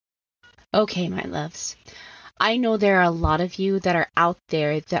Okay, my loves. I know there are a lot of you that are out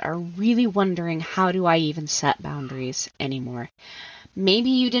there that are really wondering, how do I even set boundaries anymore? Maybe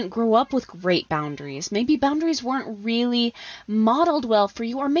you didn't grow up with great boundaries. Maybe boundaries weren't really modeled well for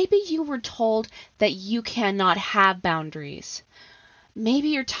you, or maybe you were told that you cannot have boundaries. Maybe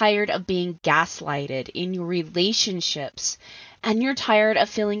you're tired of being gaslighted in your relationships, and you're tired of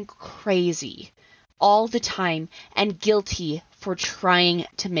feeling crazy all the time and guilty for trying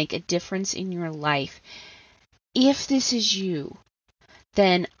to make a difference in your life. If this is you,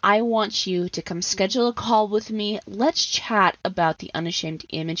 then I want you to come schedule a call with me. Let's chat about the Unashamed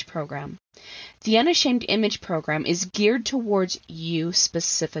Image Program. The Unashamed Image Program is geared towards you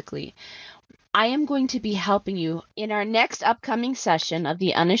specifically. I am going to be helping you in our next upcoming session of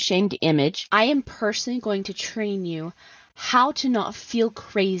the Unashamed Image. I am personally going to train you how to not feel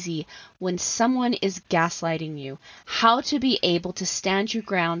crazy when someone is gaslighting you, how to be able to stand your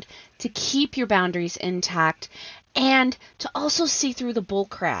ground, to keep your boundaries intact, and to also see through the bull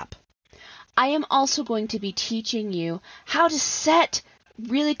crap. I am also going to be teaching you how to set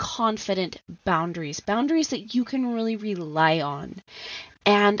really confident boundaries that you can really rely on.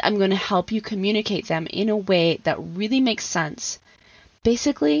 And I'm going to help you communicate them in a way that really makes sense.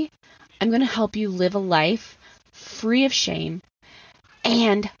 Basically, I'm going to help you live a life free of shame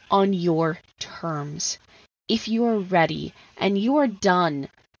and on your terms. If you are ready and you are done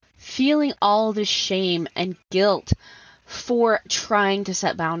feeling all the shame and guilt for trying to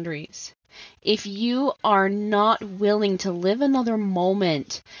set boundaries, if you are not willing to live another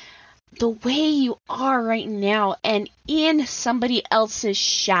moment the way you are right now and in somebody else's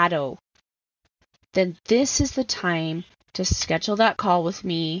shadow, then this is the time to schedule that call with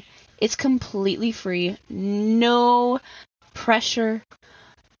me. It's completely free, no pressure,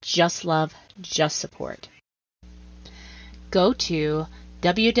 just love, just support. Go to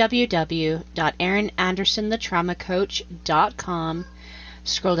www.erinandersonthetraumacoach.com.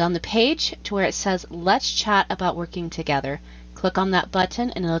 Scroll down the page to where it says, Let's Chat About Working Together. Click on that button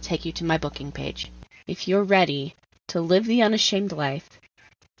and it'll take you to my booking page. If you're ready to live the unashamed life,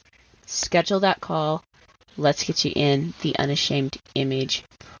 schedule that call. Let's get you in the Unashamed Image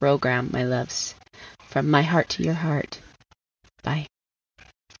Program, my loves. From my heart to your heart. Bye.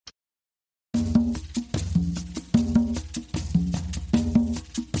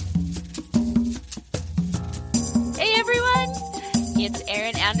 Hey everyone! It's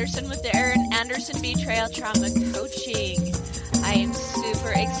Erin Anderson with the Erin Anderson Betrayal Trauma Coaching. I am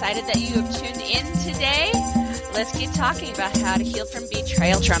super excited that you have tuned in today. Let's get talking about how to heal from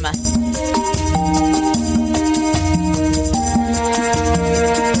betrayal trauma.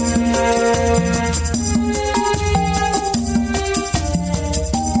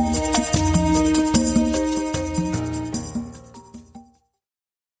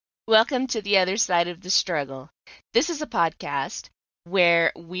 Welcome to the other side of the struggle. This is a podcast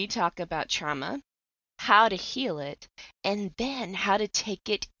where we talk about trauma, how to heal it, and then how to take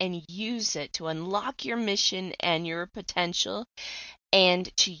it and use it to unlock your mission and your potential,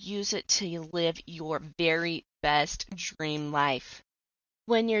 and to use it to live your very best dream life.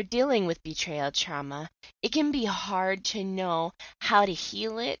 When you're dealing with betrayal trauma, it can be hard to know how to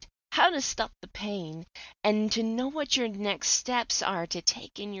heal it, how to stop the pain, and to know what your next steps are to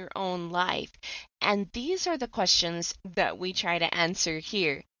take in your own life. And these are the questions that we try to answer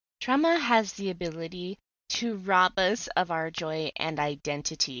here. Trauma has the ability to rob us of our joy and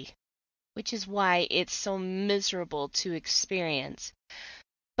identity, which is why it's so miserable to experience.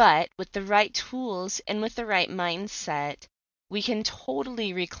 But with the right tools and with the right mindset, we can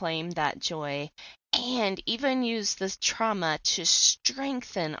totally reclaim that joy and even use this trauma to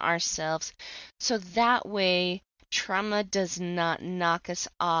strengthen ourselves, so that way trauma does not knock us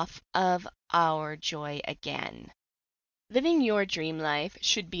off of our joy again. Living your dream life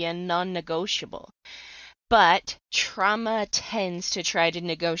should be a non-negotiable, but trauma tends to try to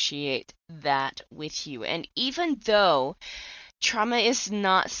negotiate that with you. And even though trauma is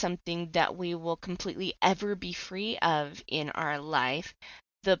not something that we will completely ever be free of in our life,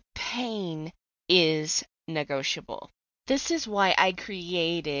 the pain is negotiable. This is why I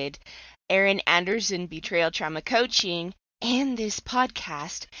created Erin Anderson Betrayal Trauma Coaching and this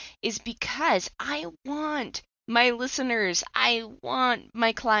podcast, is because I want my listeners, I want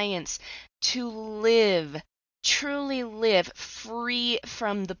my clients to live, truly live free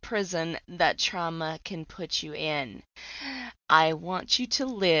from the prison that trauma can put you in. I want you to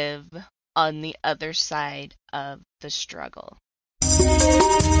live on the other side of the struggle.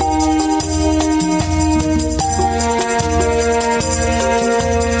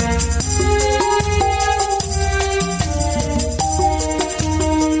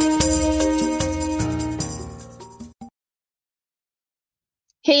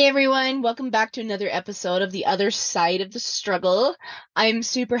 everyone, welcome back to another episode of The Other Side of the Struggle. I'm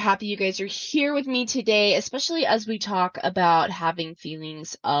super happy you guys are here with me today, especially as we talk about having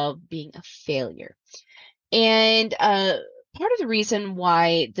feelings of being a failure. And part of the reason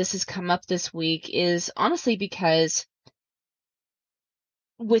why this has come up this week is honestly because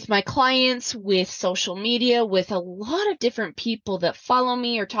with my clients, with social media, with a lot of different people that follow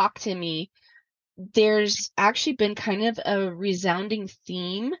me or talk to me, there's actually been kind of a resounding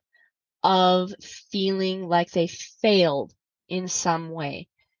theme of feeling like they failed in some way.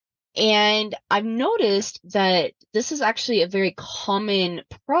 And I've noticed that this is actually a very common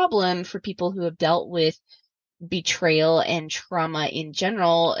problem for people who have dealt with betrayal and trauma in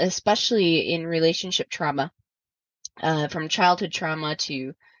general, especially in relationship trauma, from childhood trauma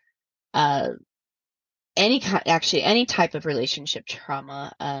to any type of relationship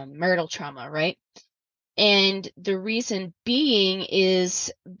trauma, marital trauma, right? And the reason being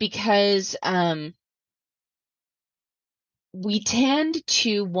is because we tend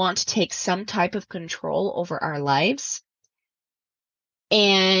to want to take some type of control over our lives.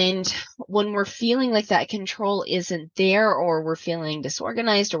 And when we're feeling like that control isn't there, or we're feeling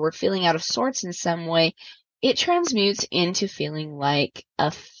disorganized, or we're feeling out of sorts in some way, it transmutes into feeling like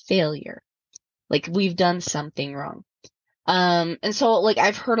a failure, like we've done something wrong. And so like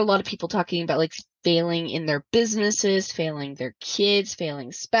I've heard a lot of people talking about like failing in their businesses, failing their kids,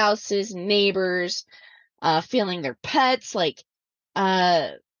 failing spouses, neighbors, failing their pets, like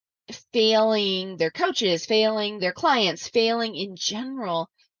failing their coaches, failing their clients, failing in general.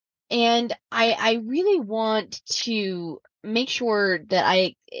 And I really want to make sure that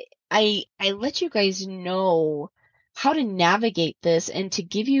I let you guys know how to navigate this and to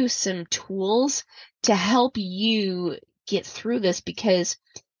give you some tools to help you get through this, because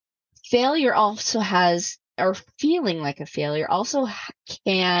failure also has, or feeling like a failure also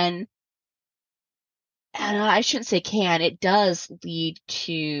can, and I shouldn't say can, it does lead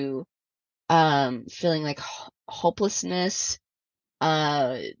to feeling like hopelessness,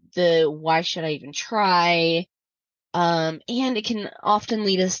 the why should I even try, and it can often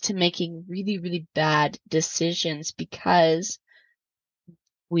lead us to making really, really bad decisions because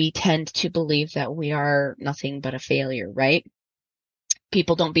we tend to believe that we are nothing but a failure, right?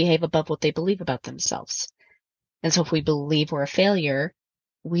 People don't behave above what they believe about themselves. And so if we believe we're a failure,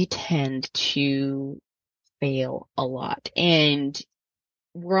 we tend to fail a lot. And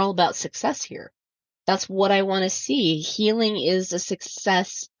we're all about success here. That's what I want to see. Healing is a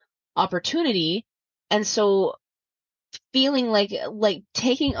success opportunity. And so feeling like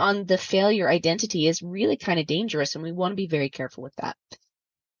taking on the failure identity is really kind of dangerous, and we want to be very careful with that.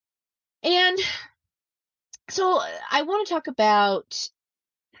 And so I want to talk about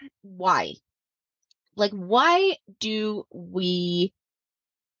why. Like, why do we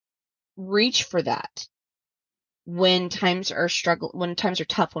reach for that when times are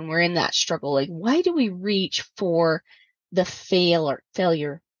tough, when we're in that struggle? Like, why do we reach for the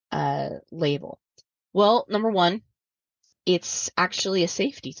failure label? Well, number one, it's actually a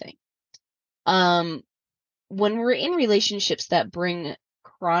safety thing. When we're in relationships that bring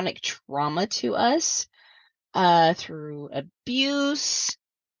chronic trauma to us, through abuse,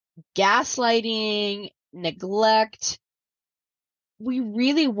 gaslighting, neglect, we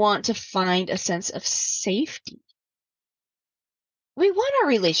really want to find a sense of safety. We want our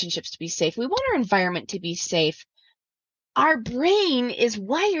relationships to be safe. We want our environment to be safe. Our brain is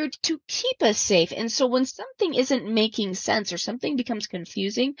wired to keep us safe. And so when something isn't making sense or something becomes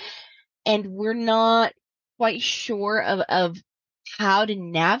confusing and we're not quite sure of how to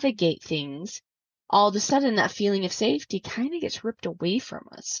navigate things, all of a sudden that feeling of safety kind of gets ripped away from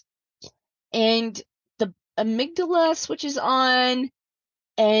us. And the amygdala switches on,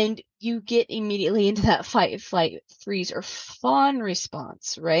 and you get immediately into that fight, flight, freeze, or fawn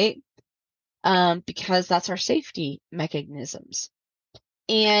response, right? Because that's our safety mechanisms.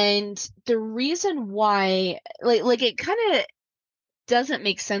 And the reason why, like it kind of doesn't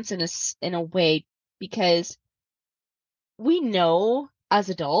make sense in a way, because we know as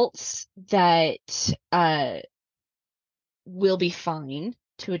adults that we'll be fine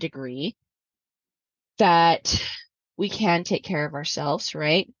to a degree, that we can take care of ourselves,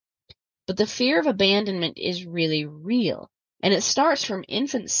 right? But the fear of abandonment is really real. And it starts from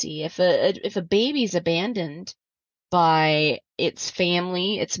infancy. If a baby's abandoned by its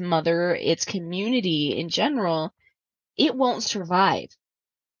family, its mother, its community in general, it won't survive.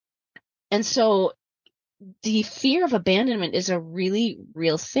 And so the fear of abandonment is a really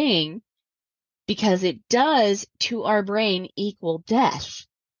real thing, because it does to our brain equal death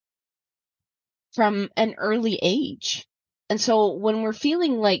from an early age. And so when we're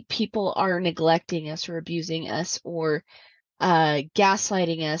feeling like people are neglecting us or abusing us or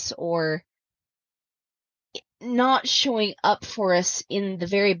gaslighting us or not showing up for us in the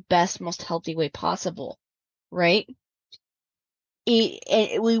very best, most healthy way possible, right? We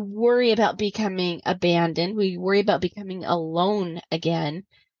worry about becoming abandoned. We worry about becoming alone again.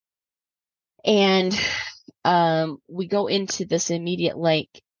 And we go into this immediate, like,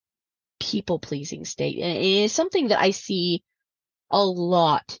 people-pleasing state. And it is something that I see a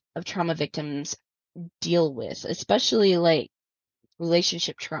lot of trauma victims deal with, especially, like,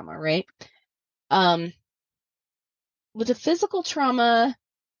 relationship trauma, right? With the physical trauma,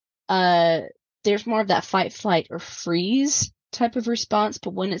 there's more of that fight, flight, or freeze type of response.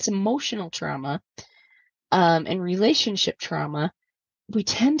 But when it's emotional trauma, and relationship trauma, we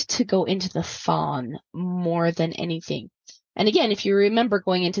tend to go into the fawn more than anything. And again, if you remember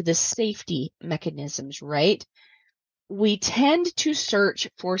going into the safety mechanisms, right? We tend to search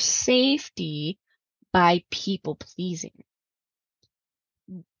for safety by people pleasing.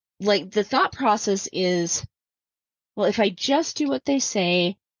 Like, the thought process is, well, if I just do what they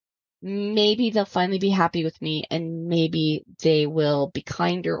say, maybe they'll finally be happy with me and maybe they will be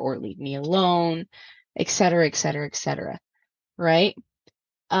kinder or leave me alone, etc., etc., etc. Right?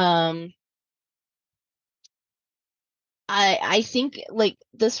 I think, like,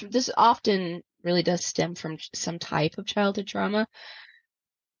 this often really does stem from some type of childhood trauma.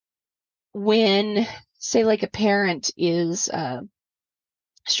 When, say, like, a parent is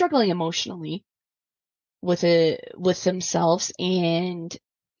struggling emotionally with themselves, and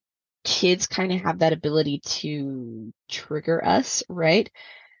kids kind of have that ability to trigger us, right?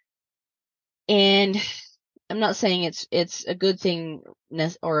 And I'm not saying it's a good thing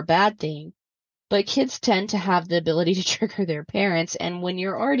or a bad thing, but kids tend to have the ability to trigger their parents. And when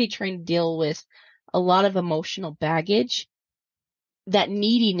you're already trying to deal with a lot of emotional baggage, that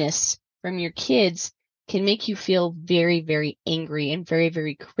neediness from your kids can make you feel very, very angry and very,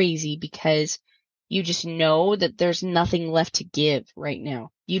 very crazy because you just know that there's nothing left to give right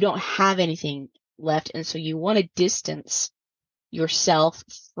now. You don't have anything left. And so you want to distance yourself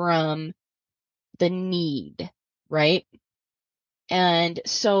from the need, right? And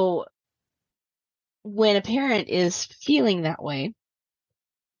so when a parent is feeling that way,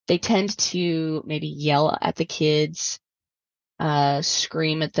 they tend to maybe yell at the kids,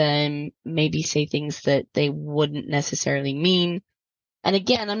 scream at them, maybe say things that they wouldn't necessarily mean. And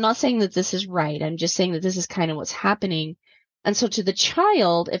again, I'm not saying that this is right. I'm just saying that this is kind of what's happening. And so to the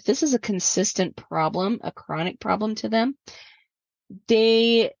child, if this is a consistent problem, a chronic problem to them,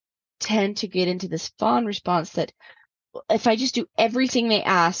 they tend to get into this fawn response that if I just do everything they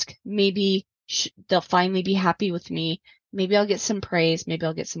ask, maybe they'll finally be happy with me. Maybe I'll get some praise. Maybe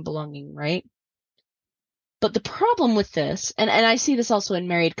I'll get some belonging, right? But the problem with this, and I see this also in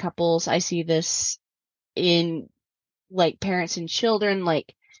married couples, I see this in, like, parents and children,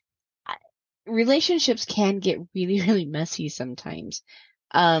 like, relationships can get really, really messy sometimes.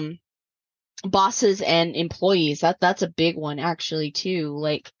 Bosses and employees, that's a big one actually too.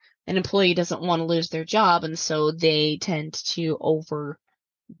 Like, an employee doesn't want to lose their job, and so they tend to overwork,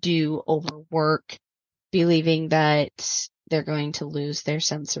 believing that they're going to lose their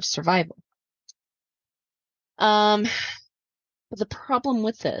sense of survival. But the problem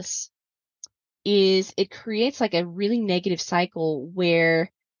with this is it creates, like, a really negative cycle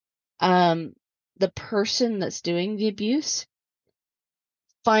where the person that's doing the abuse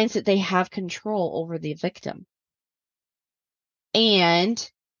finds that they have control over the victim.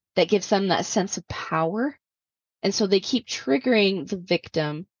 And that gives them that sense of power. And so they keep triggering the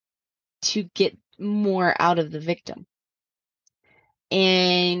victim to get more out of the victim.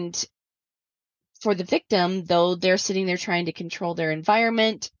 And for the victim, though, they're sitting there trying to control their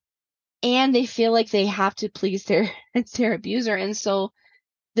environment, and they feel like they have to please their abuser. And so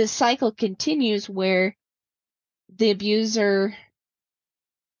this cycle continues where the abuser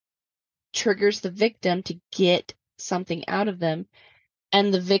triggers the victim to get something out of them,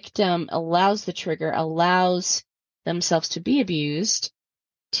 and the victim allows themselves to be abused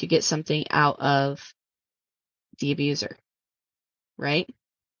to get something out of the abuser, right?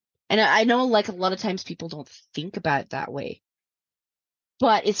 And I know, like, a lot of times people don't think about it that way,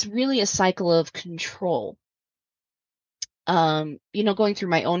 but it's really a cycle of control. Going through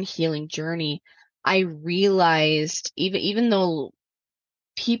my own healing journey, I realized even though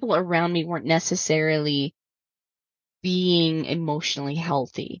people around me weren't necessarily being emotionally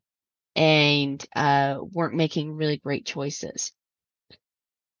healthy and weren't making really great choices,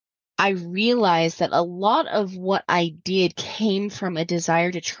 I realized that a lot of what I did came from a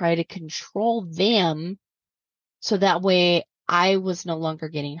desire to try to control them So that way I was no longer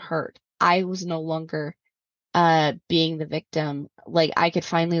getting hurt. I was no longer being the victim. Like, I could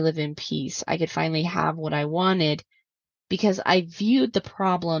finally live in peace. I could finally have what I wanted because I viewed the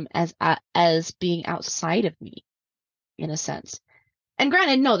problem as being outside of me, in a sense. And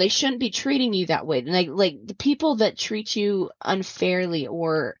granted, no, they shouldn't be treating you that way. Like the people that treat you unfairly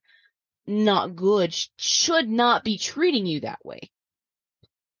or not good should not be treating you that way.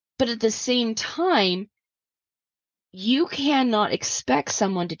 But at the same time, you cannot expect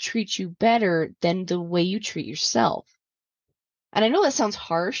someone to treat you better than the way you treat yourself. And I know that sounds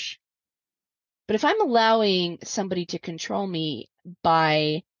harsh, but if I'm allowing somebody to control me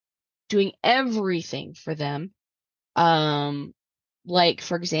by doing everything for them, like,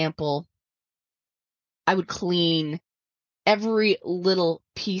 for example, I would clean every little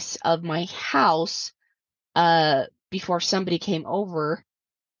piece of my house before somebody came over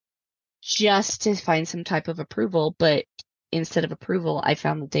just to find some type of approval, but instead of approval, I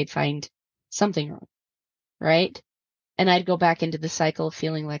found that they'd find something wrong, right? And I'd go back into the cycle of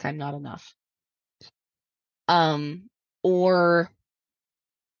feeling like I'm not enough. Or,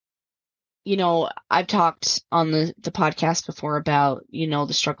 I've talked on the podcast before about, the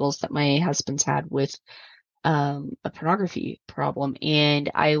struggles that my husband's had with a pornography problem, and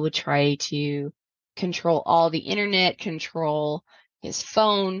I would try to control all the internet, control his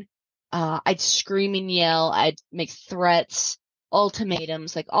phone. I'd scream and yell. I'd make threats,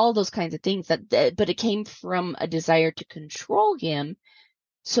 ultimatums, like all those kinds of things. But it came from a desire to control him,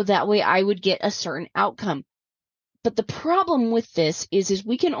 so that way I would get a certain outcome. But the problem with this is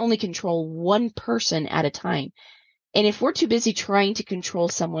we can only control one person at a time. And if we're too busy trying to control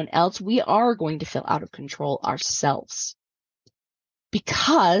someone else, we are going to feel out of control ourselves.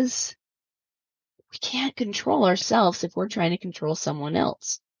 Because we can't control ourselves if we're trying to control someone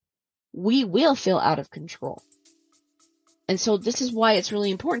else. We will feel out of control. And so this is why it's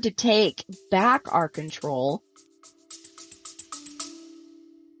really important to take back our control.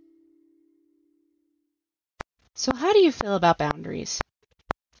 So how do you feel about boundaries?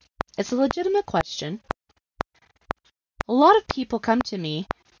 It's a legitimate question. A lot of people come to me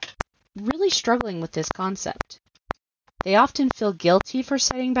really struggling with this concept. They often feel guilty for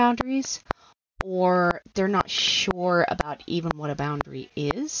setting boundaries, or they're not sure about even what a boundary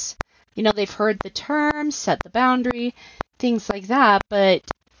is. They've heard the term, set the boundary, things like that, but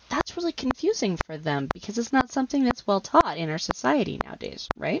that's really confusing for them because it's not something that's well taught in our society nowadays,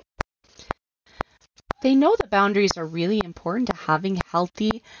 right? They know that boundaries are really important to having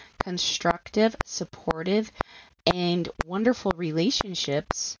healthy, constructive, supportive, and wonderful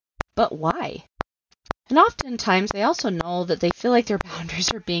relationships, but why? And oftentimes they also know that they feel like their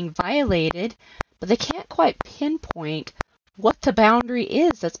boundaries are being violated, but they can't quite pinpoint what the boundary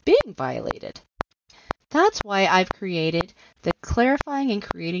is that's being violated. That's why I've created the Clarifying and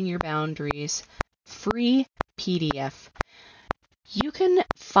Creating Your Boundaries free PDF. You can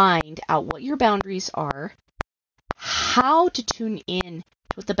find out what your boundaries are, how to tune in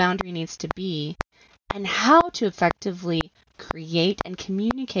to what the boundary needs to be, and how to effectively create and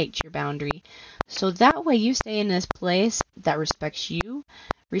communicate your boundary so that way you stay in this place that respects you,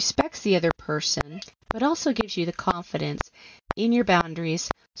 respects the other person, but also gives you the confidence in your boundaries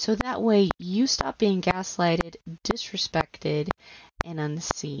so that way you stop being gaslighted, disrespected, and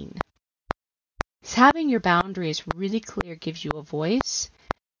unseen. Having your boundaries really clear gives you a voice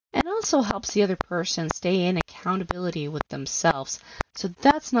and also helps the other person stay in accountability with themselves. So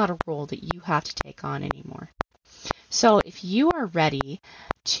that's not a role that you have to take on anymore. So if you are ready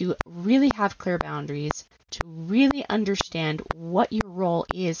to really have clear boundaries, to really understand what your role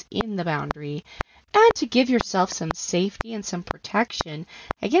is in the boundary, and to give yourself some safety and some protection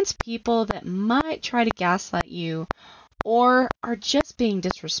against people that might try to gaslight you or are just being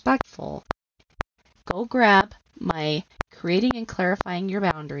disrespectful, go grab my Creating and Clarifying Your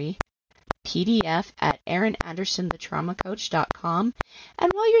Boundary PDF at erinandersonthetraumacoach.com.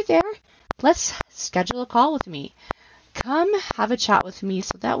 And while you're there, let's schedule a call with me. Come have a chat with me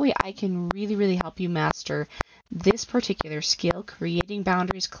so that way I can really, really help you master this particular skill, creating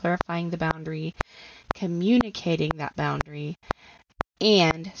boundaries, clarifying the boundary, communicating that boundary,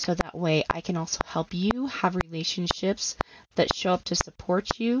 and so that way I can also help you have relationships that show up to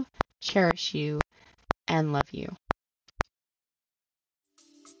support you, cherish you, and love you.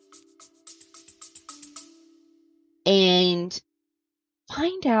 And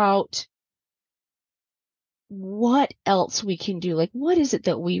find out what else we can do. Like, what is it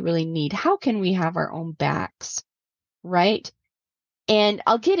that we really need? How can we have our own backs, right? And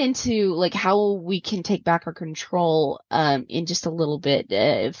I'll get into like how we can take back our control in just a little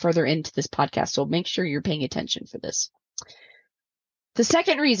bit further into this podcast. So make sure you're paying attention for this. The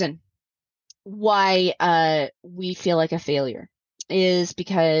second reason why we feel like a failure is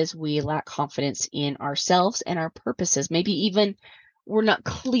because we lack confidence in ourselves and our purposes. Maybe even we're not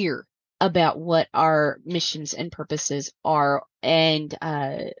clear about what our missions and purposes are and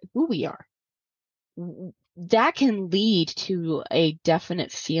who we are. That can lead to a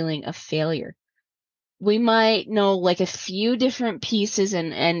definite feeling of failure. We might know like a few different pieces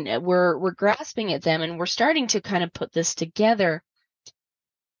and we're grasping at them and we're starting to kind of put this together.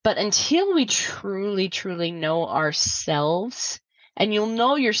 But until we truly, truly know ourselves, and you'll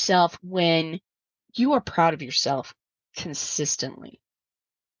know yourself when you are proud of yourself consistently,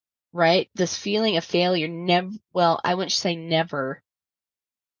 right? This feeling of failure I wouldn't say never.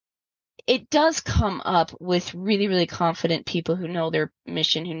 It does come up with really, really confident people who know their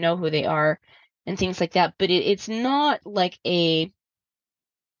mission, who know who they are, and things like that. But it's not like a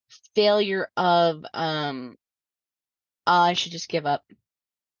failure of, I should just give up.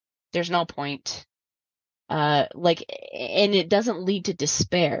 There's no point. And it doesn't lead to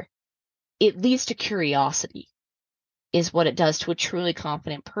despair. It leads to curiosity, is what it does to a truly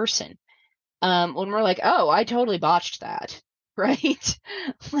confident person. When we're like, oh, I totally botched that, right?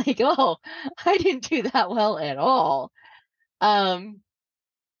 Like, oh, I didn't do that well at all.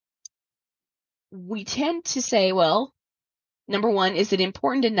 We tend to say, well, number one, is it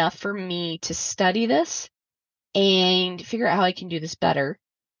important enough for me to study this and figure out how I can do this better?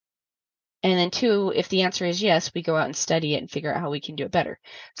 And then two, if the answer is yes, we go out and study it and figure out how we can do it better.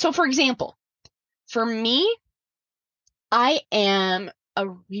 So for example, for me, I am a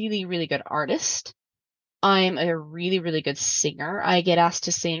really, really good artist. I'm a really, really good singer. I get asked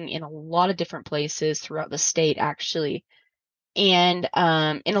to sing in a lot of different places throughout the state, actually, and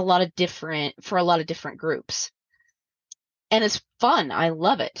for a lot of different groups. And it's fun. I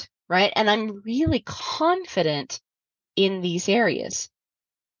love it, right? And I'm really confident in these areas.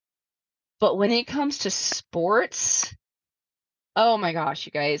 But when it comes to sports, oh my gosh,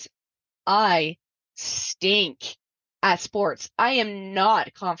 you guys, I stink at sports. I am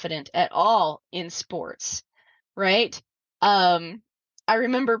not confident at all in sports, right? I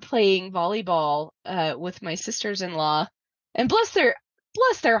remember playing volleyball with my sisters-in-law, and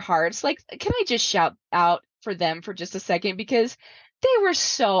bless their hearts. Like, can I just shout out for them for just a second because they were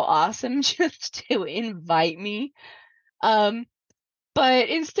so awesome just to invite me. But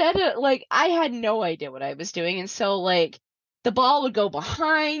instead of like, I had no idea what I was doing, and so like the ball would go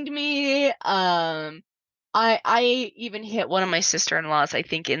behind me. I even hit one of my sister-in-laws, I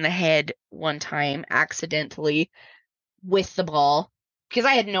think, in the head one time accidentally with the ball because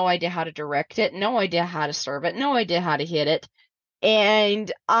I had no idea how to direct it, no idea how to serve it, no idea how to hit it.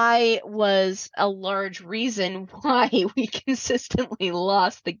 And I was a large reason why we consistently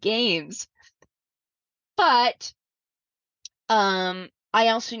lost the games. But I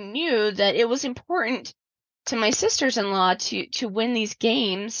also knew that it was important to my sisters-in-law to win these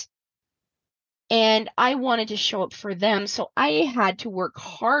games, and I wanted to show up for them, so I had to work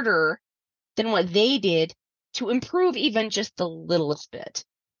harder than what they did to improve even just the littlest bit.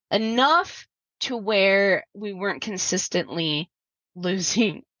 Enough to where we weren't consistently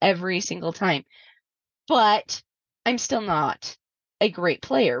losing every single time. But I'm still not a great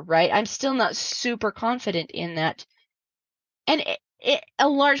player, right? I'm still not super confident in that. And a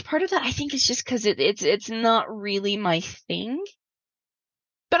large part of that, I think, is just because it's not really my thing.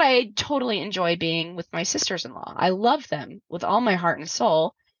 But I totally enjoy being with my sisters-in-law. I love them with all my heart and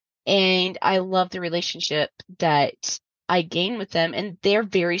soul. And I love the relationship that I gain with them. And they're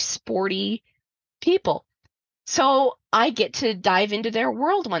very sporty people. So I get to dive into their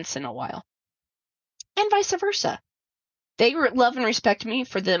world once in a while. And vice versa. They love and respect me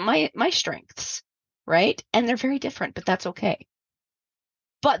for my strengths, right? And they're very different, but that's okay.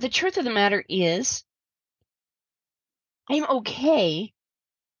 But the truth of the matter is, I'm okay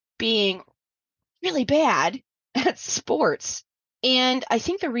being really bad at sports. And I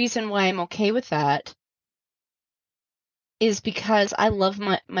think the reason why I'm okay with that is because I love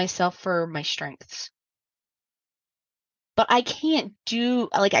myself for my strengths. But I can't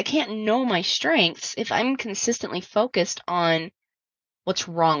know my strengths if I'm consistently focused on what's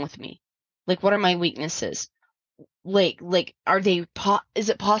wrong with me. Like, what are my weaknesses? Like, is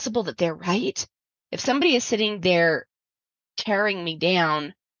it possible that they're right? If somebody is sitting there tearing me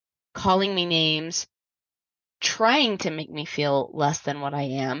down, calling me names, trying to make me feel less than what I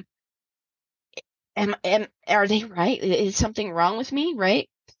am, are they right? Is something wrong with me, right?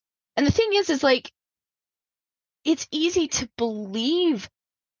 And the thing is like, it's easy to believe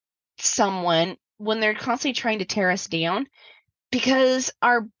someone when they're constantly trying to tear us down, because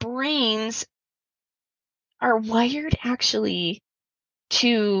our brains are wired actually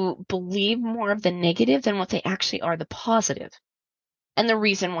to believe more of the negative than what they actually are the positive. And the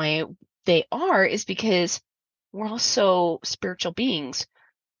reason why they are is because we're also spiritual beings.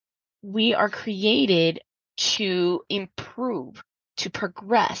 We are created to improve, to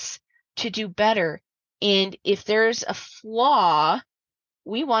progress, to do better. And if there's a flaw,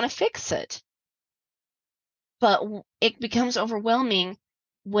 we want to fix it. But it becomes overwhelming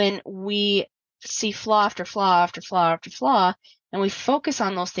when we see flaw after flaw after flaw after flaw, and we focus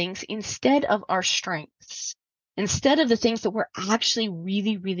on those things instead of our strengths, instead of the things that we're actually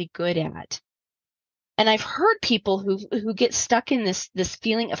really, really good at. And I've heard people who get stuck in this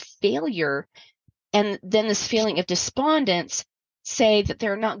feeling of failure and then this feeling of despondence say that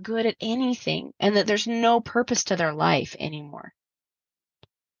they're not good at anything and that there's no purpose to their life anymore.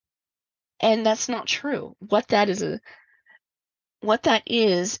 And that's not true. What that is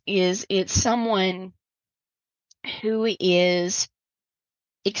it's someone who is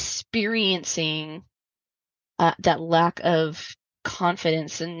experiencing that lack of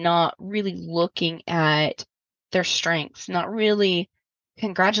confidence and not really looking at their strengths, not really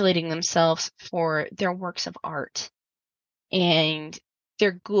congratulating themselves for their works of art and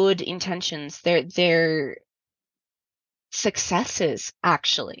their good intentions, their successes,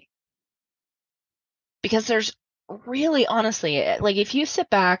 actually. Because there's really, honestly, like if you sit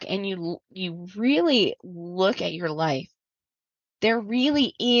back and you really look at your life, there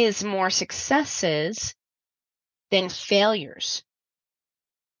really is more successes than failures.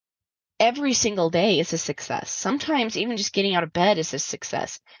 Every single day is a success. Sometimes even just getting out of bed is a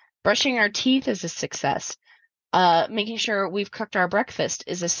success. Brushing our teeth is a success. Making sure we've cooked our breakfast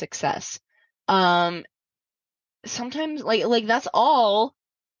is a success. Sometimes like that's all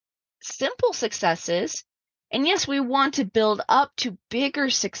simple successes. And yes, we want to build up to bigger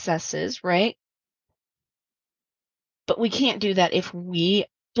successes, right? But we can't do that if we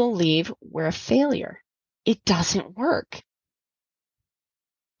believe we're a failure. It doesn't work.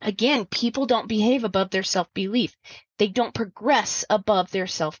 Again, people don't behave above their self-belief. They don't progress above their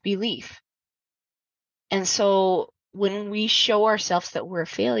self-belief. And so when we show ourselves that we're a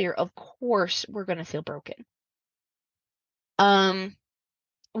failure, of course, we're going to feel broken.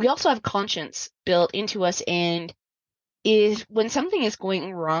 We also have conscience built into us, and is when something is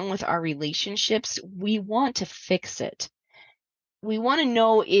going wrong with our relationships, we want to fix it. We want to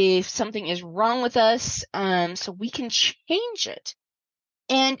know if something is wrong with us, so we can change it.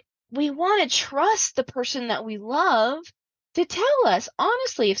 And we want to trust the person that we love to tell us,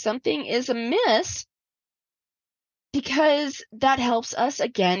 honestly, if something is amiss, because that helps us,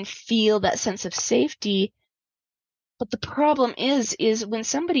 again, feel that sense of safety. But the problem is when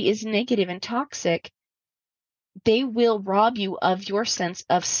somebody is negative and toxic, they will rob you of your sense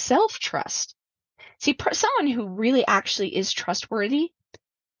of self-trust. See, someone who really actually is trustworthy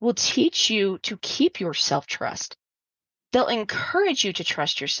will teach you to keep your self-trust. They'll encourage you to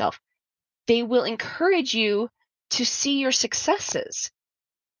trust yourself. They will encourage you to see your successes,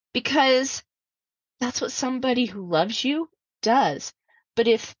 because that's what somebody who loves you does. But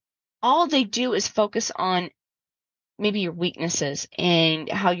if all they do is focus on maybe your weaknesses and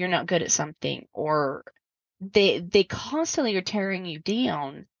how you're not good at something, or they constantly are tearing you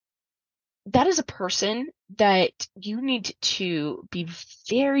down, that is a person that you need to be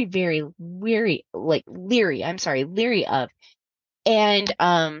very, very leery of. And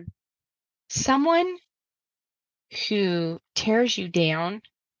someone who tears you down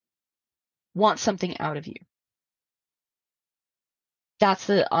wants something out of you. That's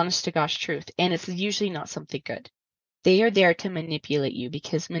the honest to gosh truth. And it's usually not something good. They are there to manipulate you,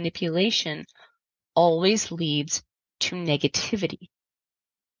 because manipulation always leads to negativity.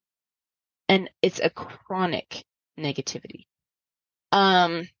 And it's a chronic negativity.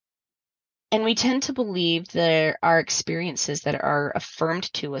 And we tend to believe there are experiences that are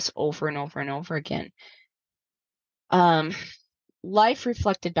affirmed to us over and over and over again. Life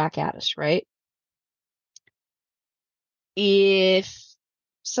reflected back at us, right? If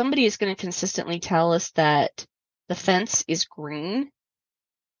somebody is going to consistently tell us that the fence is green,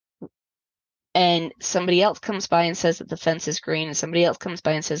 and somebody else comes by and says that the fence is green, and somebody else comes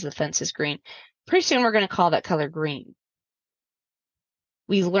by and says the fence is green, pretty soon we're going to call that color green.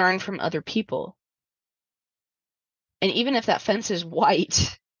 We learn from other people. And even if that fence is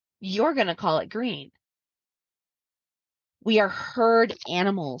white, you're going to call it green. We are herd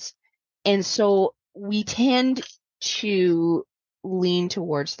animals. And so we tend to lean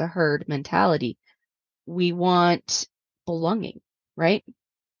towards the herd mentality. We want belonging, right?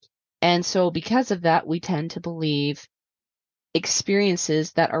 And so because of that, we tend to believe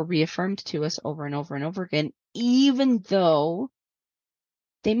experiences that are reaffirmed to us over and over and over again, even though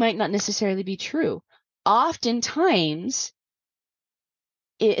they might not necessarily be true. Oftentimes,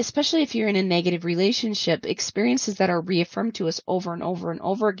 especially if you're in a negative relationship, experiences that are reaffirmed to us over and over and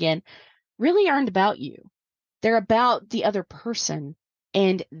over again really aren't about you. They're about the other person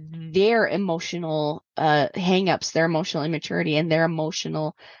and their emotional hang-ups, their emotional immaturity, and their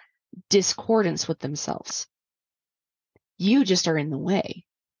emotional discordance with themselves. You just are in the way.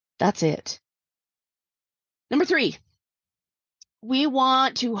 That's it. Number 3, we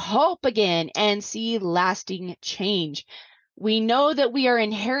want to hope again and see lasting change. We know that we are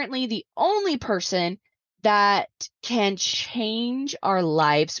inherently the only person that can change our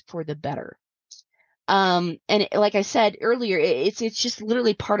lives for the better. And like I said earlier, it's just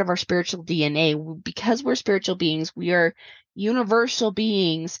literally part of our spiritual DNA. Because we're spiritual beings, we are universal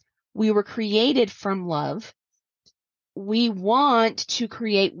beings. We were created from love. We want to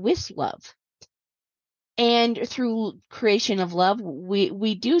create with love. And through creation of love,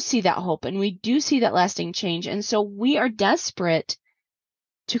 we do see that hope and we do see that lasting change. And so we are desperate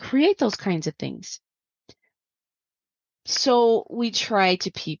to create those kinds of things. So we try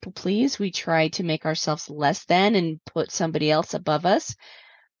to people please. We try to make ourselves less than and put somebody else above us.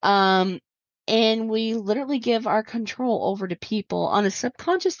 And we literally give our control over to people on a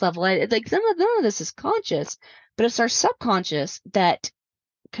subconscious level. Like none of this is conscious, but it's our subconscious that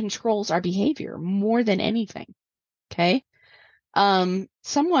controls our behavior more than anything. Okay.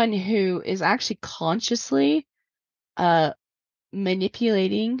 Someone who is actually consciously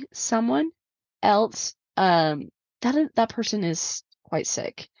manipulating someone else, that person is quite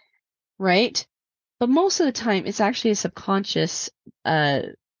sick, right? But most of the time, it's actually a subconscious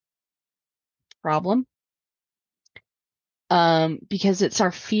problem, because it's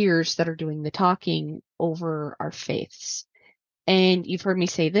our fears that are doing the talking over our faiths. And you've heard me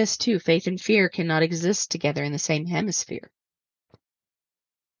say this too: faith and fear cannot exist together in the same hemisphere.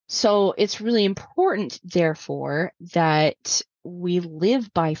 So it's really important, therefore, that we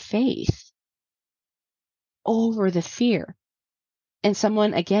live by faith over the fear. And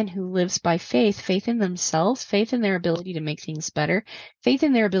someone, again, who lives by faith, faith in themselves, faith in their ability to make things better, faith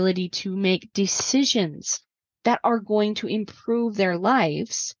in their ability to make decisions that are going to improve their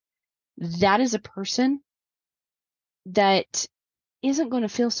lives, that is a person that isn't going to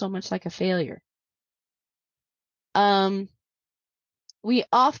feel so much like a failure. We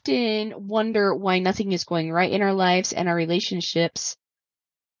often wonder why nothing is going right in our lives and our relationships,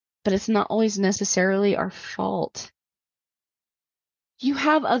 but it's not always necessarily our fault. You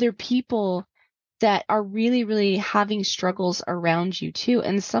have other people that are really, really having struggles around you too,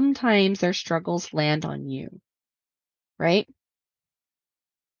 and sometimes their struggles land on you, right?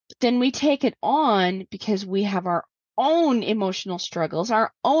 But then we take it on because we have our own emotional struggles,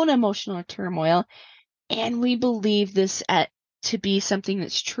 our own emotional turmoil, and we believe this to be something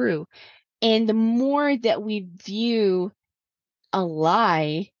that's true. And the more that we view a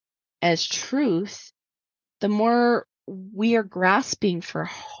lie as truth, the more we are grasping for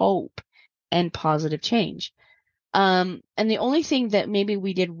hope and positive change. And the only thing that maybe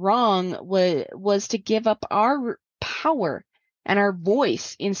we did wrong was to give up our power and our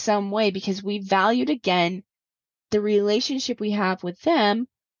voice in some way, because we valued, again, the relationship we have with them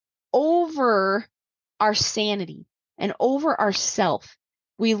over our sanity and over ourself.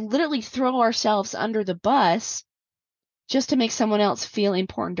 We literally throw ourselves under the bus just to make someone else feel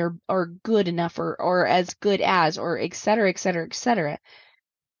important or good enough or as good as, or et cetera, et cetera, et cetera.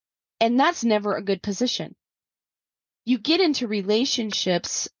 And that's never a good position. You get into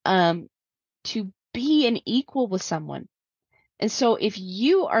relationships to be an equal with someone. And so if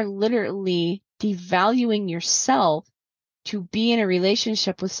you are literally devaluing yourself to be in a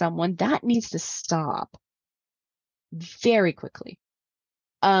relationship with someone, that needs to stop very quickly.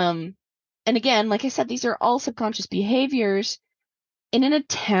 And again, like I said, these are all subconscious behaviors in an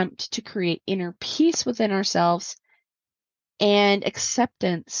attempt to create inner peace within ourselves and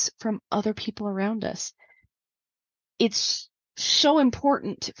acceptance from other people around us. It's so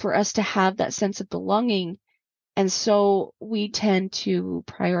important for us to have that sense of belonging, and so we tend to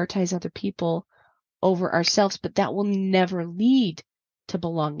prioritize other people over ourselves, but that will never lead to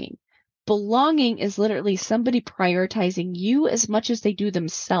belonging. Belonging is literally somebody prioritizing you as much as they do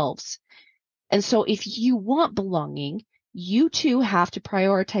themselves. And so if you want belonging, you too have to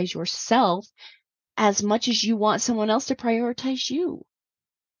prioritize yourself as much as you want someone else to prioritize you.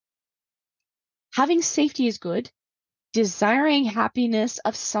 Having safety is good. Desiring happiness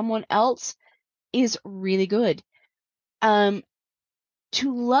of someone else is really good. To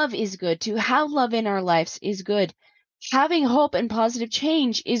love is good. To have love in our lives is good. Having hope and positive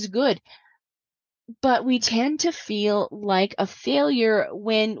change is good. But we tend to feel like a failure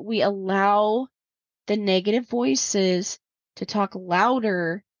when we allow the negative voices to talk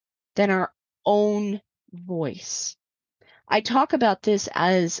louder than our own voice. I talk about this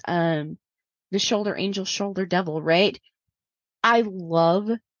as the shoulder angel, shoulder devil, right? I love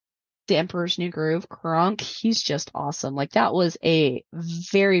the Emperor's New Groove. Kronk, he's just awesome. Like, that was a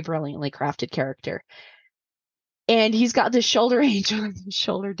very brilliantly crafted character. And he's got the shoulder angel and the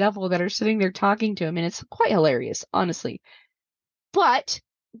shoulder devil that are sitting there talking to him, and it's quite hilarious, honestly. But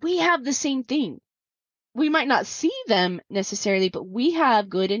we have the same thing. We might not see them necessarily, but we have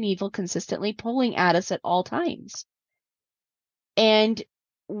good and evil consistently pulling at us at all times. And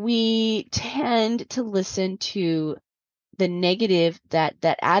we tend to listen to the negative, that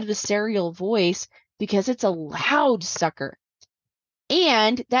adversarial voice, because it's a loud sucker.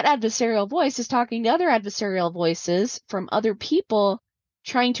 And that adversarial voice is talking to other adversarial voices from other people,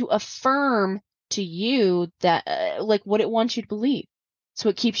 trying to affirm to you that like what it wants you to believe. So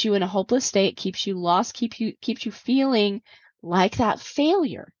it keeps you in a hopeless state, keeps you lost, keeps you feeling like that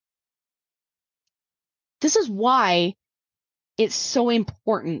failure. This is why it's so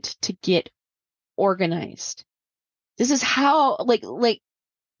important to get organized. This is how like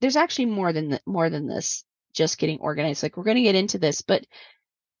there's actually more than this, just getting organized. Like, we're going to get into this, but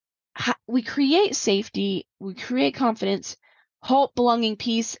we create safety, we create confidence, hope, belonging,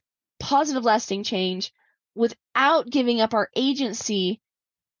 peace, positive lasting change without giving up our agency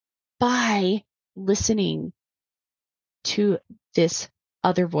by listening to this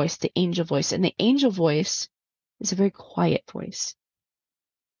other voice, the angel voice. And the angel voice is a very quiet voice.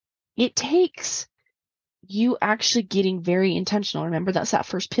 It takes you actually getting very intentional. Remember, that's that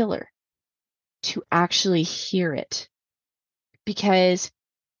first pillar, to actually hear it, because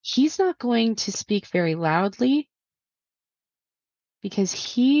he's not going to speak very loudly, because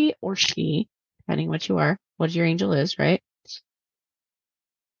he or she, depending what you are, what your angel is, right?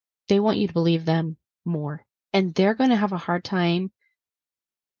 They want you to believe them more. And they're going to have a hard time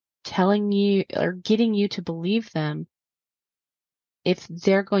telling you or getting you to believe them if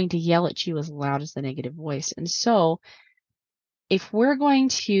they're going to yell at you as loud as the negative voice. And so, if we're going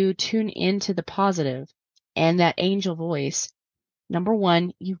to tune into the positive and that angel voice, number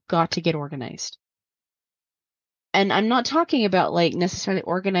one, you've got to get organized. And I'm not talking about like necessarily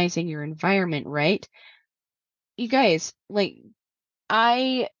organizing your environment, right? You guys, like,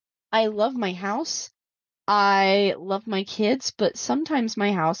 I love my house. I love my kids, but sometimes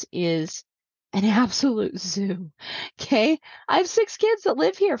my house is an absolute zoo. Okay? I have 6 kids that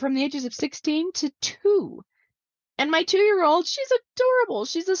live here from the ages of 16 to 2. And my 2-year-old, she's adorable.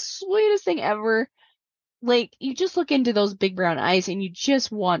 She's the sweetest thing ever. Like, you just look into those big brown eyes and you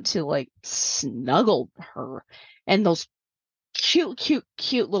just want to like snuggle her, and those cute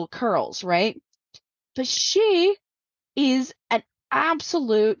little curls, right? But she is an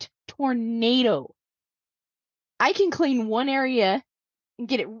absolute tornado. I can clean one area and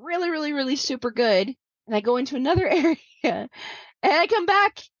get it really super good, and I go into another area, and I come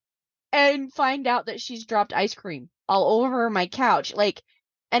back and find out that she's dropped ice cream all over my couch. Like,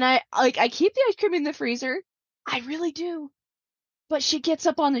 and I keep the ice cream in the freezer. I really do. But she gets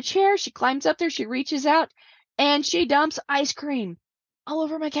up on the chair, she climbs up there, she reaches out, and she dumps ice cream all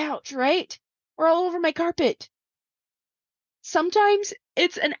over my couch, right? Or all over my carpet. Sometimes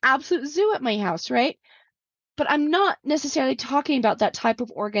it's an absolute zoo at my house, right? But I'm not necessarily talking about that type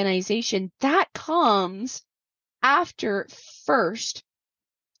of organization. That comes after, first,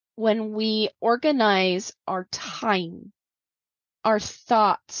 when we organize our time, our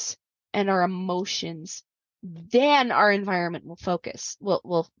thoughts, and our emotions. Then our environment will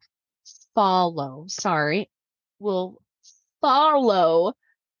follow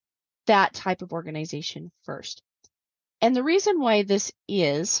that type of organization first. And the reason why this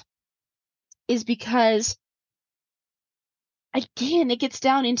is because, again, it gets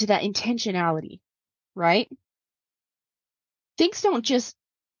down into that intentionality, right? Things don't just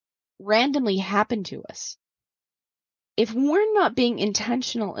randomly happen to us. If we're not being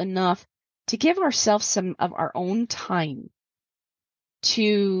intentional enough to give ourselves some of our own time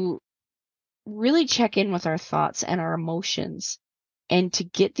to really check in with our thoughts and our emotions and to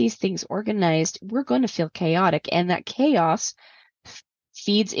get these things organized, we're going to feel chaotic. And that chaos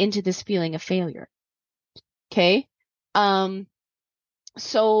feeds into this feeling of failure. Okay?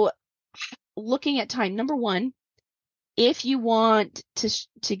 So looking at time, number one, if you want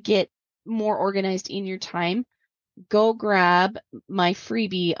to get more organized in your time, go grab my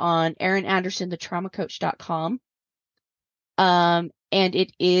freebie on erinandersonthetraumacoach.com. And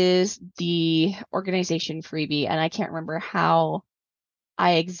it is the organization freebie, and I can't remember how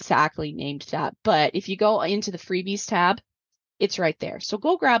I exactly named that, but if you go into the freebies tab, it's right there. So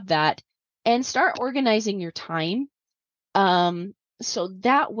go grab that and start organizing your time. So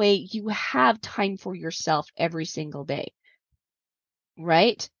that way you have time for yourself every single day,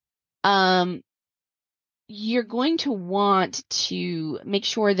 right? You're going to want to make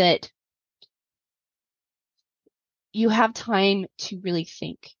sure that you have time to really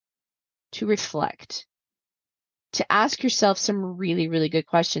think, to reflect, to ask yourself some really, really good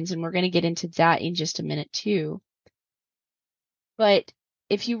questions. And we're going to get into that in just a minute too. But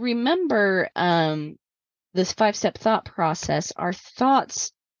if you remember this 5-step thought process, our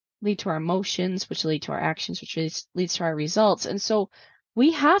thoughts lead to our emotions, which lead to our actions, which leads to our results. And so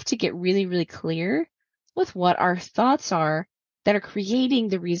we have to get really, really clear with what our thoughts are that are creating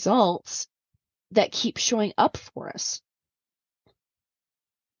the results that keep showing up for us.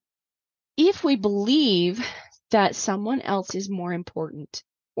 If we believe that someone else is more important,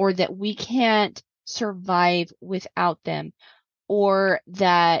 or that we can't survive without them, or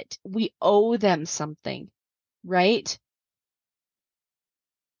that we owe them something, right?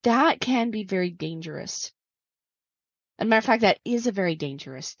 That can be very dangerous. As a matter of fact, that is a very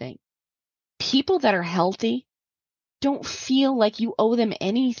dangerous thing. People that are healthy don't feel like you owe them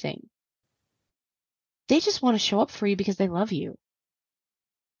anything. They just want to show up for you because they love you.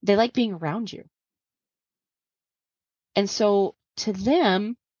 They like being around you. And so to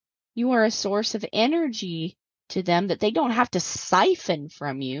them, you are a source of energy to them that they don't have to siphon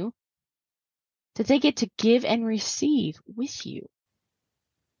from you, that they get to give and receive with you.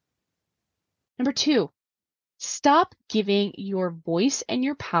 Number 2, stop giving your voice and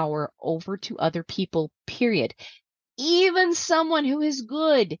your power over to other people, period. Even someone who is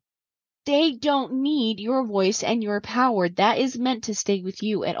good, they don't need your voice and your power. That is meant to stay with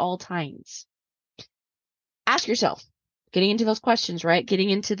you at all times. Ask yourself, getting into those questions, right?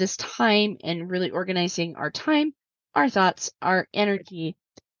 Getting into this time and really organizing our time, our thoughts, our energy.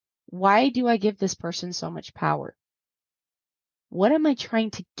 Why do I give this person so much power? What am I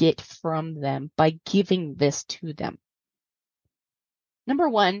trying to get from them by giving this to them? Number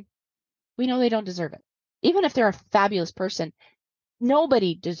 1, we know they don't deserve it. Even if they're a fabulous person,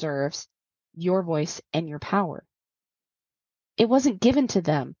 nobody deserves your voice and your power. It wasn't given to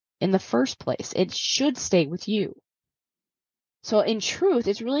them in the first place. It should stay with you. So in truth,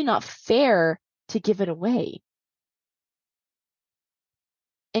 it's really not fair to give it away.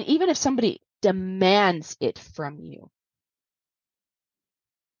 And even if somebody demands it from you,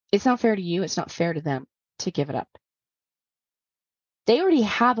 it's not fair to you. It's not fair to them to give it up. They already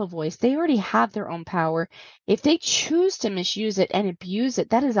have a voice. They already have their own power. If they choose to misuse it and abuse it,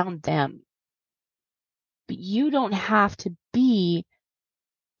 that is on them. But you don't have to be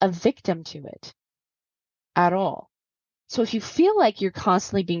a victim to it at all. So if you feel like you're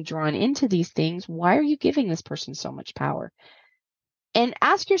constantly being drawn into these things, why are you giving this person so much power? And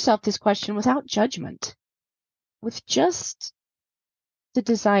ask yourself this question without judgment, with just the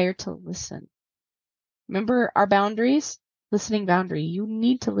desire to listen. Remember our boundaries? Listening boundary. You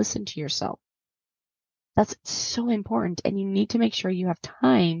need to listen to yourself. That's so important, and you need to make sure you have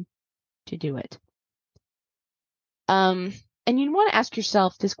time to do it. And you want to ask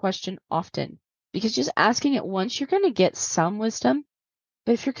yourself this question often, because just asking it once, you're going to get some wisdom.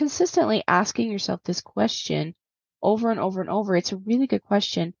 But if you're consistently asking yourself this question over and over and over, it's a really good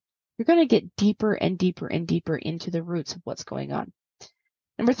question. You're going to get deeper and deeper and deeper into the roots of what's going on.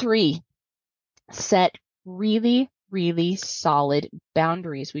 Number 3, set really, really solid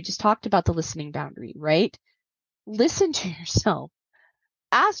boundaries. We just talked about the listening boundary, right? Listen to yourself.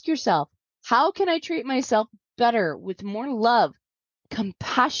 Ask yourself, how can I treat myself better with more love,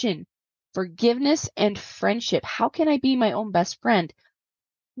 compassion, forgiveness, and friendship? How can I be my own best friend?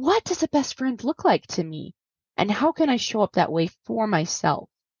 What does a best friend look like to me? And how can I show up that way for myself?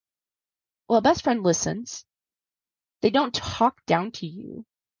 Well, a best friend listens. They don't talk down to you.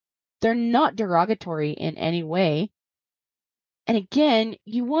 They're not derogatory in any way. And again,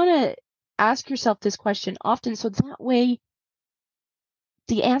 you want to ask yourself this question often so that way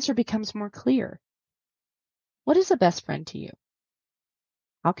the answer becomes more clear. What is a best friend to you?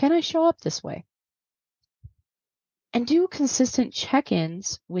 How can I show up this way? And do consistent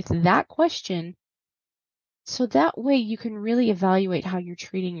check-ins with that question so that way you can really evaluate how you're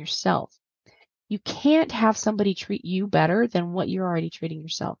treating yourself. You can't have somebody treat you better than what you're already treating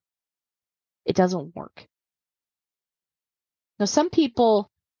yourself. It doesn't work. Now, some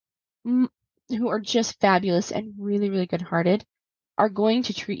people, who are just fabulous and really, really good-hearted are going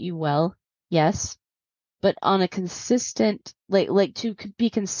to treat you well, yes, but on a consistent, like to be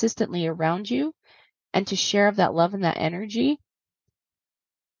consistently around you and to share of that love and that energy,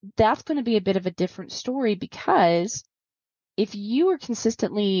 that's going to be a bit of a different story, because if you are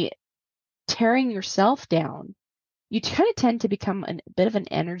consistently tearing yourself down, you kind of tend to become a bit of an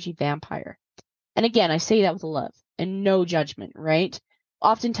energy vampire. And again, I say that with love and no judgment, right?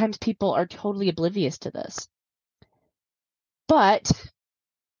 Oftentimes people are totally oblivious to this. But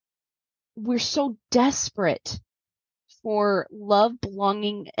we're so desperate for love,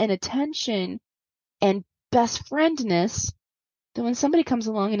 belonging, and attention and best friendness that when somebody comes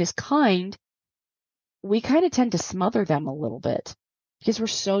along and is kind, we kind of tend to smother them a little bit because we're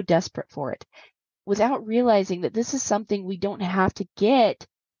so desperate for it, without realizing that this is something we don't have to get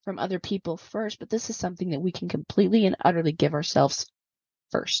from other people first, but this is something that we can completely and utterly give ourselves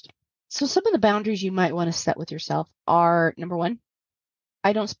first. So some of the boundaries you might want to set with yourself are, number one,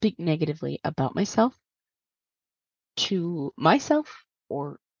 I don't speak negatively about myself to myself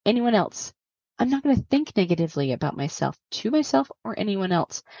or anyone else. I'm not going to think negatively about myself to myself or anyone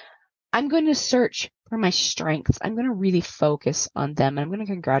else. I'm going to search for my strengths. I'm going to really focus on them. I'm going to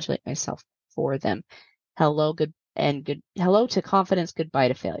congratulate myself for them. Hello to confidence, goodbye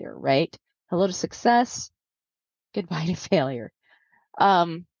to failure, right? Hello to success, goodbye to failure.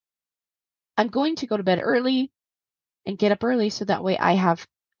 I'm going to go to bed early and get up early so that way I have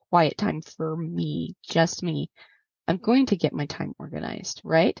quiet time for me, just me. I'm going to get my time organized,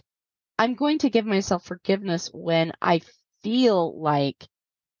 right? I'm going to give myself forgiveness when I feel like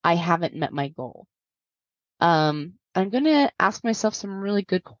I haven't met my goal. I'm going to ask myself some really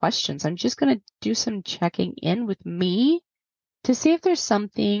good questions. I'm just going to do some checking in with me to see if there's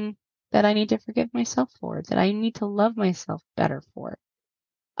something that I need to forgive myself for, that I need to love myself better for.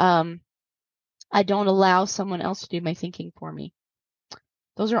 I don't allow someone else to do my thinking for me.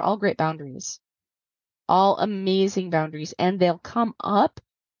 Those are all great boundaries, all amazing boundaries, and they'll come up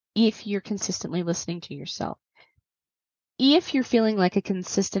if you're consistently listening to yourself. If you're feeling like a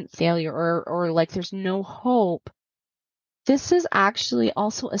consistent failure or like there's no hope, this is actually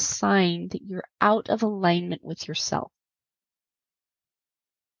also a sign that you're out of alignment with yourself,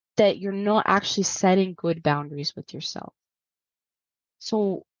 that you're not actually setting good boundaries with yourself.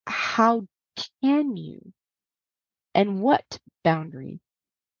 So how can you, and what boundary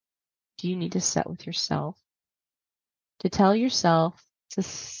do you need to set with yourself to tell yourself to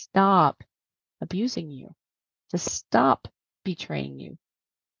stop abusing you, to stop betraying you?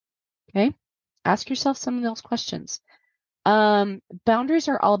 Okay? Ask yourself some of those questions. Boundaries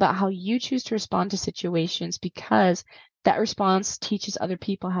are all about how you choose to respond to situations, because that response teaches other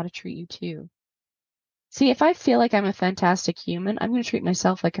people how to treat you too. See, if I feel like I'm a fantastic human, I'm going to treat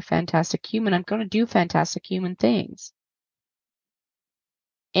myself like a fantastic human. I'm going to do fantastic human things.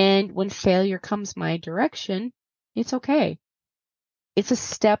 And when failure comes my direction, it's okay. It's a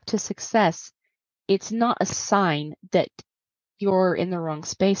step to success. It's not a sign that you're in the wrong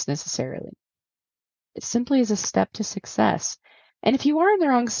space necessarily. It simply is a step to success. And if you are in the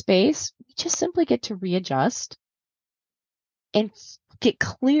wrong space, you just simply get to readjust and get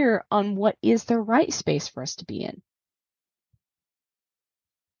clear on what is the right space for us to be in.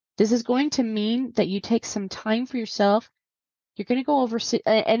 This is going to mean that you take some time for yourself. You're going to go over,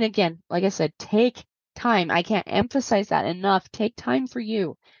 and again, like I said, take time. I can't emphasize that enough. Take time for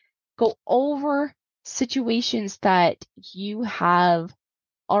you. Go over situations that you have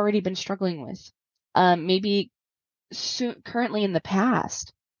already been struggling with. Maybe currently in the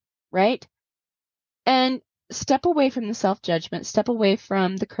past, right? And step away from the self-judgment, step away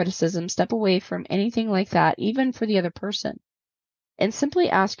from the criticism, step away from anything like that, even for the other person. And simply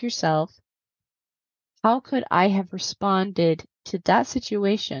ask yourself, how could I have responded to that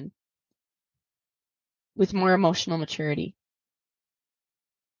situation with more emotional maturity?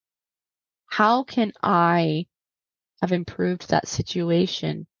 How can I have improved that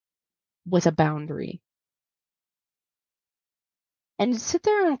situation with a boundary? And sit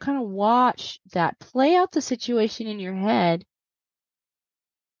there and kind of watch that, play out the situation in your head,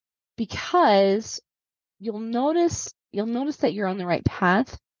 because you'll notice that you're on the right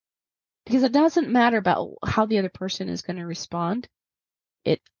path, because it doesn't matter about how the other person is going to respond.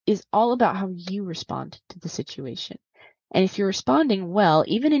 It is all about how you respond to the situation. And if you're responding well,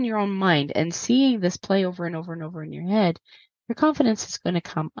 even in your own mind, and seeing this play over and over and over in your head, your confidence is going to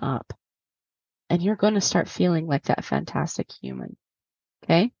come up. And you're going to start feeling like that fantastic human.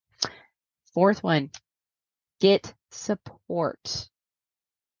 Okay? Fourth one, get support.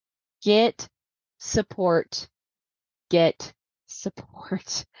 Get support. Get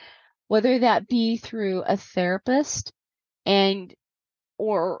support. whether that be through a therapist and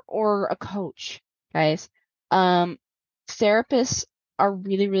or a coach, guys. Therapists are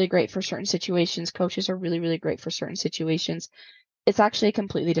really, really great for certain situations. Coaches are really, really great for certain situations. It's actually a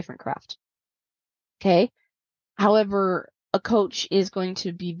completely different craft. Okay. However, a coach is going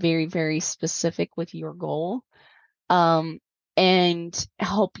to be very, very specific with your goal, and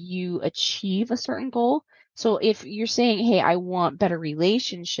help you achieve a certain goal. So if you're saying, hey, I want better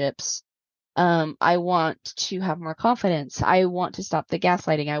relationships, I want to have more confidence, I want to stop the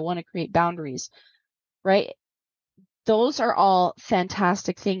gaslighting, I want to create boundaries, right? Those are all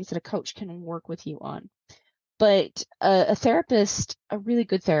fantastic things that a coach can work with you on. But a therapist, a really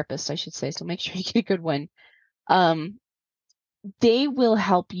good therapist, I should say, so make sure you get a good one, they will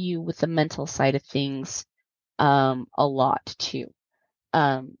help you with the mental side of things a lot too,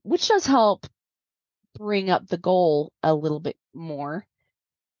 which does help bring up the goal a little bit more.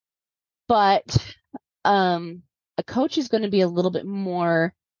 But a coach is going to be a little bit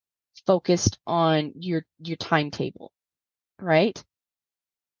more focused on your timetable, right?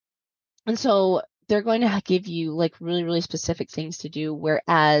 And so they're going to give you like really, really specific things to do,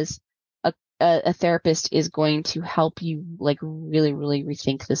 whereas a therapist is going to help you like really, really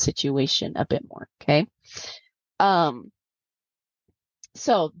rethink the situation a bit more. Okay.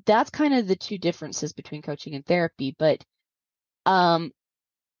 So that's kind of the two differences between coaching and therapy, but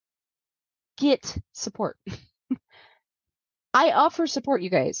get support. I offer support, you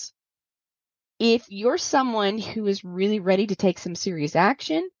guys. If you're someone who is really ready to take some serious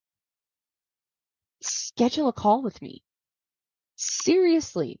action, schedule a call with me.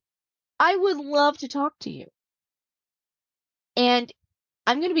 Seriously, I would love to talk to you. And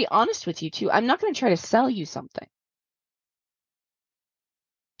I'm going to be honest with you too. I'm not going to try to sell you something.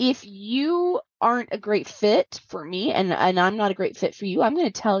 If you aren't a great fit for me and I'm not a great fit for you, I'm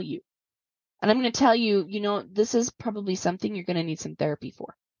going to tell you. And I'm going to tell you, this is probably something you're going to need some therapy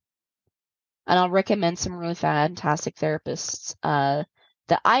for. And I'll recommend some really fantastic therapists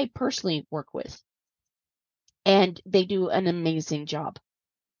that I personally work with. And they do an amazing job.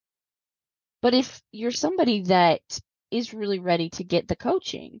 But if you're somebody that is really ready to get the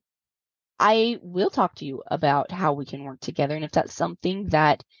coaching, I will talk to you about how we can work together. And if that's something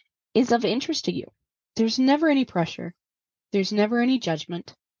that is of interest to you, there's never any pressure. There's never any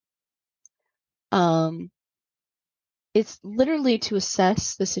judgment. It's literally to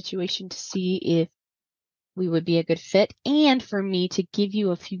assess the situation to see if we would be a good fit and for me to give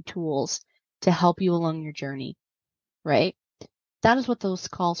you a few tools to help you along your journey, right? That is what those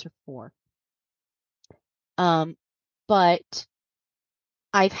calls are for. But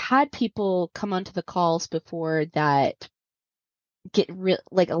I've had people come onto the calls before that get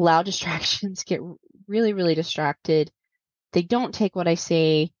allow distractions, get really, really distracted. They don't take what I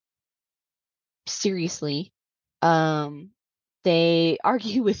say seriously. They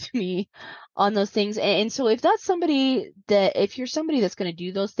argue with me on those things. And so if you're somebody that's going to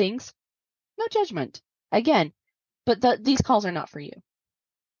do those things, no judgment. Again, but these calls are not for you.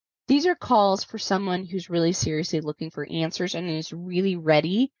 These are calls for someone who's really seriously looking for answers and is really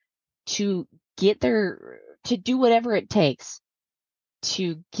ready to to do whatever it takes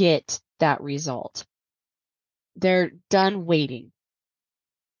to get that result. They're done waiting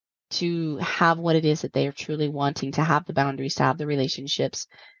to have what it is that they are truly wanting, to have the boundaries, to have the relationships,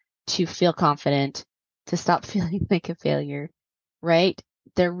 to feel confident, to stop feeling like a failure, right?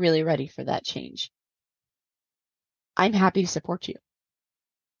 They're really ready for that change. I'm happy to support you.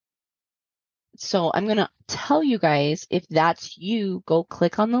 So I'm going to tell you guys, if that's you, go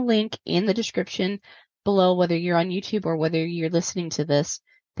click on the link in the description below, whether you're on YouTube or whether you're listening to this.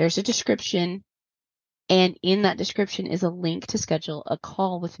 There's a description, and in that description is a link to schedule a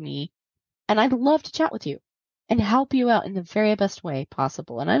call with me. And I'd love to chat with you and help you out in the very best way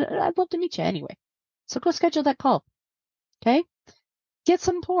possible. And I'd love to meet you anyway. So go schedule that call. Okay? Get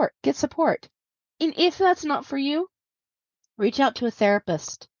support. Get support. And if that's not for you, reach out to a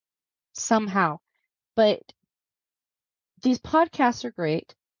therapist somehow. But these podcasts are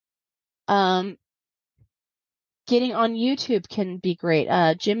great. Getting on YouTube can be great.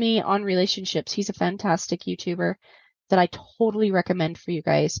 Jimmy on Relationships, he's a fantastic YouTuber that I totally recommend for you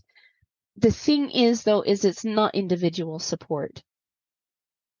guys. The thing is, though, is it's not individual support.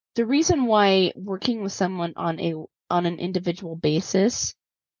 The reason why working with someone on an individual basis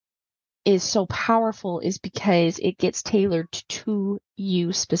is so powerful is because it gets tailored to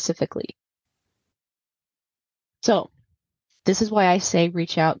you specifically. So this is why I say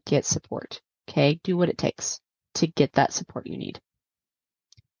reach out, get support. Okay, do what it takes to get that support you need.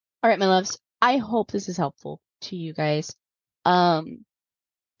 All right, my loves, I hope this is helpful to you guys.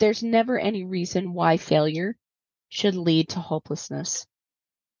 there's never any reason why failure should lead to hopelessness.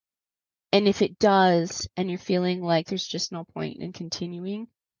 And if it does, and you're feeling like there's just no point in continuing,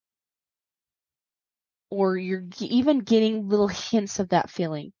 or you're even getting little hints of that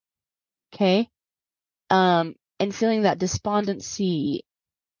feeling, okay? And feeling that despondency,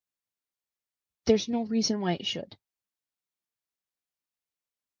 there's no reason why it should.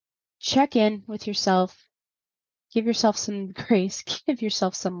 Check in with yourself. Give yourself some grace. Give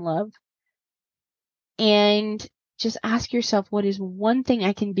yourself some love. And just ask yourself, what is one thing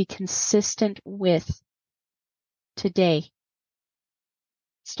I can be consistent with today?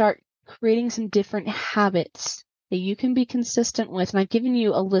 Start creating some different habits that you can be consistent with. And I've given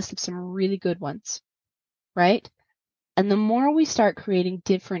you a list of some really good ones, right? And the more we start creating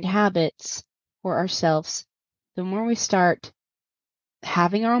different habits for ourselves, the more we start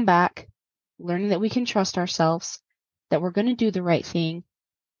having our own back, learning that we can trust ourselves, that we're going to do the right thing,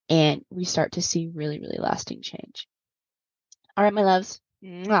 and we start to see really, really lasting change. All right, my loves.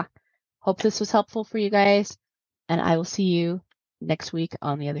 Mwah. Hope this was helpful for you guys, and I will see you next week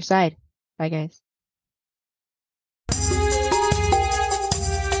on the other side. Bye, guys.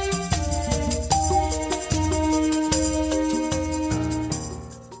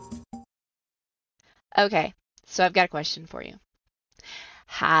 Okay, so I've got a question for you.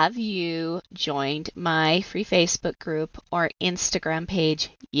 Have you joined my free Facebook group or Instagram page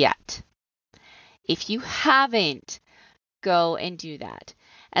yet? If you haven't, go and do that.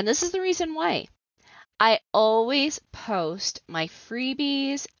 And this is the reason why. I always post my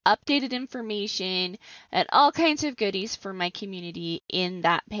freebies, updated information, and all kinds of goodies for my community in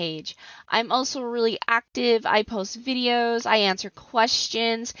that page. I'm also really active. I post videos. I answer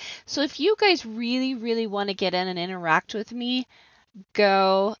questions. So if you guys really, really want to get in and interact with me,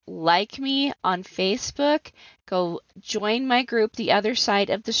 go like me on Facebook, go join my group, The Other Side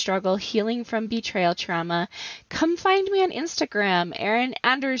of the Struggle, Healing from Betrayal Trauma. Come find me on Instagram, Erin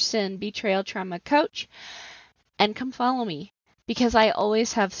Anderson, Betrayal Trauma Coach, and come follow me because I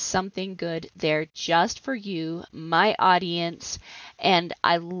always have something good there just for you, my audience, and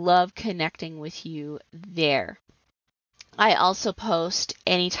I love connecting with you there. I also post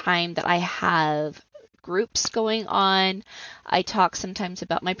anytime that I have groups going on. I talk sometimes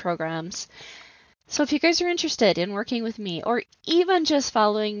about my programs. So if you guys are interested in working with me or even just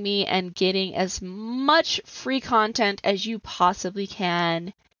following me and getting as much free content as you possibly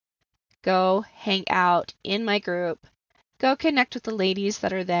can, go hang out in my group. Go connect with the ladies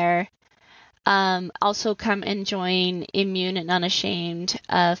that are there. Also come and join Immune and Unashamed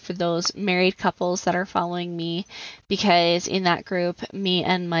for those married couples that are following me, because in that group, me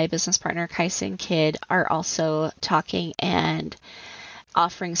and my business partner, Kyson Kidd, are also talking and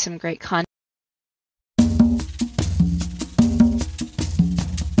offering some great content.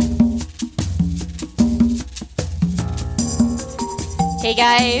 Hey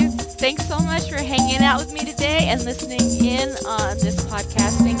guys, thanks so much for hanging out with me today and listening in on this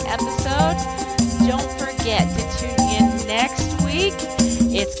podcasting episode. Don't forget to tune in next week.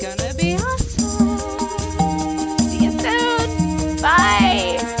 It's going to